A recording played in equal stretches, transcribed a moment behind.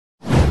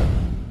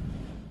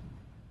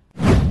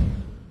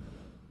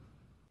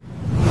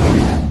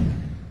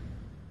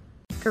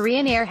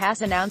Korean Air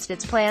has announced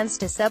its plans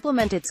to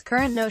supplement its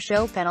current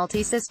no-show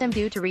penalty system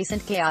due to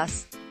recent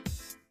chaos.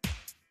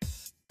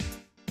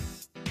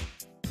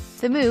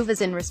 The move is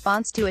in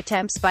response to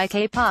attempts by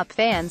K-pop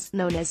fans,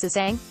 known as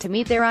Sasaeng, to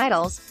meet their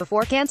idols,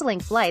 before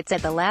canceling flights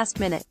at the last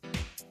minute.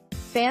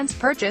 Fans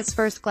purchase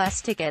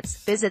first-class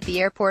tickets, visit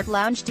the airport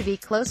lounge to be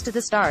close to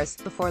the stars,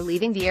 before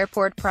leaving the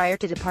airport prior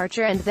to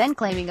departure and then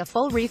claiming a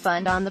full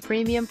refund on the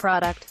premium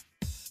product.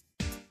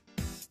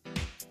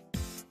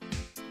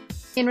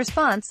 In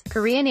response,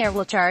 Korean Air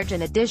will charge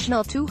an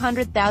additional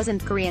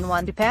 200,000 Korean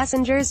won to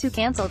passengers who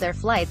cancel their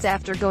flights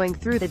after going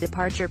through the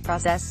departure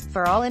process,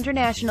 for all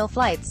international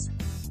flights.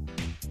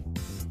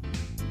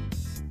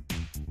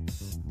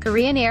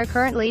 Korean Air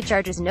currently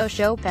charges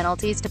no-show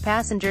penalties to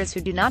passengers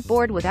who do not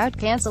board without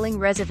canceling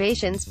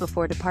reservations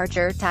before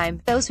departure time,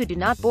 those who do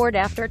not board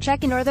after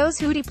check-in or those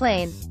who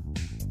deplane.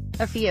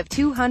 A fee of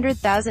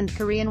 200,000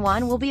 Korean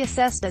won will be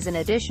assessed as an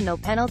additional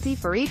penalty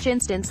for each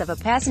instance of a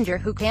passenger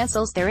who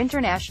cancels their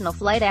international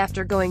flight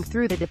after going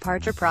through the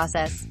departure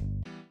process.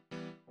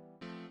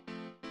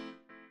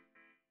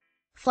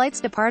 Flights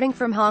departing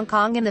from Hong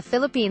Kong and the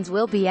Philippines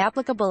will be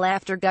applicable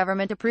after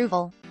government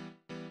approval.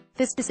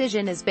 This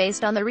decision is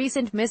based on the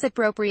recent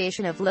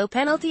misappropriation of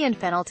low-penalty and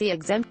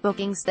penalty-exempt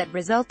bookings that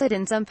resulted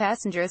in some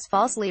passengers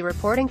falsely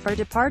reporting for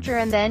departure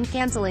and then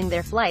canceling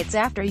their flights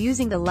after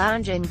using the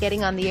lounge and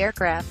getting on the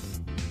aircraft.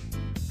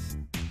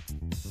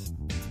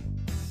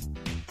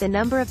 The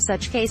number of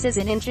such cases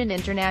in Incheon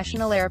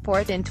International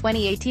Airport in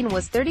 2018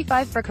 was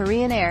 35 for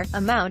Korean Air,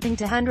 amounting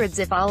to hundreds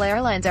if all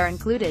airlines are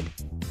included.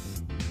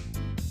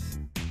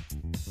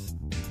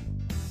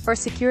 For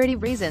security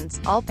reasons,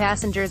 all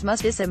passengers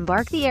must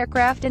disembark the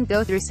aircraft and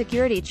go through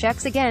security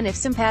checks again if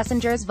some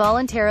passengers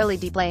voluntarily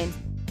deplane.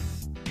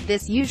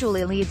 This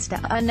usually leads to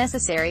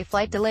unnecessary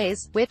flight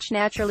delays, which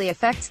naturally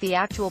affects the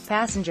actual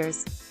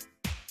passengers.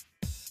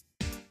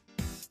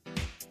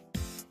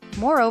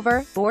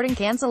 Moreover, boarding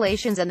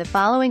cancellations and the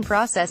following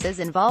processes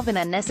involve an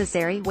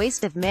unnecessary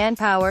waste of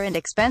manpower and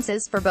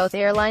expenses for both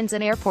airlines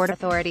and airport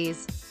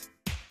authorities.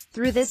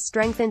 Through this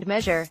strengthened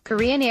measure,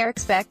 Korean Air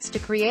expects to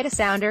create a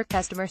sounder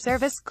customer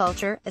service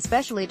culture,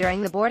 especially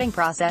during the boarding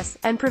process,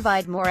 and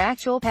provide more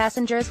actual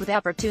passengers with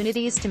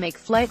opportunities to make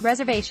flight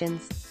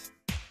reservations.